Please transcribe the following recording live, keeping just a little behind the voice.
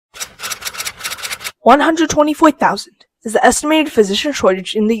124,000 is the estimated physician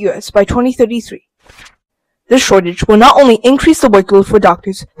shortage in the US by 2033. This shortage will not only increase the workload for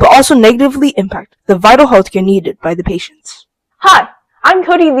doctors, but also negatively impact the vital healthcare needed by the patients. Hi, I'm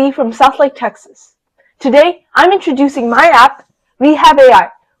Cody Li from Southlake, Texas. Today, I'm introducing my app, RehabAI,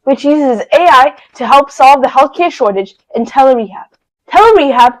 which uses AI to help solve the healthcare shortage in telerehab.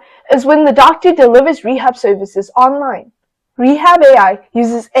 Telerehab is when the doctor delivers rehab services online. RehabAI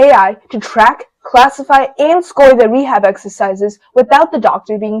uses AI to track, classify, and score the rehab exercises without the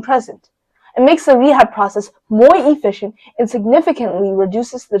doctor being present. It makes the rehab process more efficient and significantly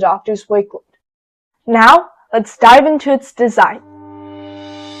reduces the doctor's workload. Now, let's dive into its design.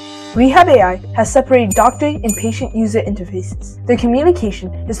 RehabAI has separated doctor and patient user interfaces. Their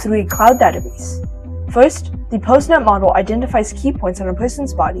communication is through a cloud database. First, the PostNet model identifies key points on a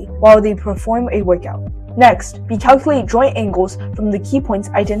person's body while they perform a workout. Next, we calculate joint angles from the key points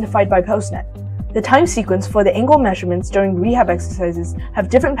identified by PostNet. The time sequence for the angle measurements during rehab exercises have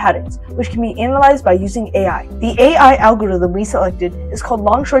different patterns, which can be analyzed by using AI. The AI algorithm we selected is called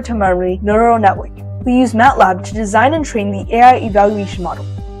Long Short-Term Memory Neural Network. We use MATLAB to design and train the AI evaluation model.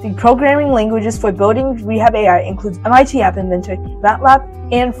 The programming languages for building RehabAI includes MIT App Inventor,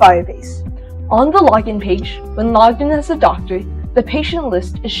 MATLAB, and Firebase. On the login page, when logged in as a doctor, the patient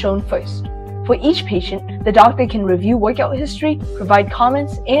list is shown first. For each patient, the doctor can review workout history, provide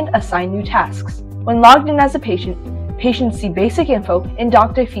comments, and assign new tasks. When logged in as a patient, patients see basic info and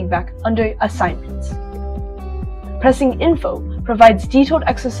doctor feedback under Assignments. Pressing Info provides detailed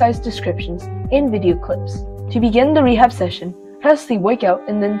exercise descriptions and video clips. To begin the rehab session, press the workout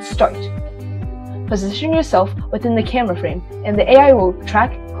and then Start. Position yourself within the camera frame, and the AI will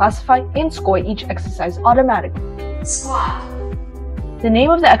track, classify, and score each exercise automatically. Squat. The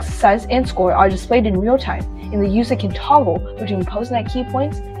name of the exercise and score are displayed in real time, and the user can toggle between PostNet key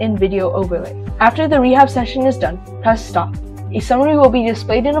points and video overlay. After the rehab session is done, press Stop. A summary will be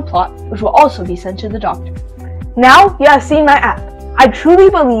displayed in a plot, which will also be sent to the doctor. Now you have seen my app. I truly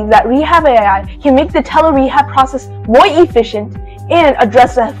believe that RehabAI can make the telerehab process more efficient and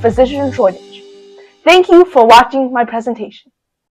address the physician shortage. Thank you for watching my presentation.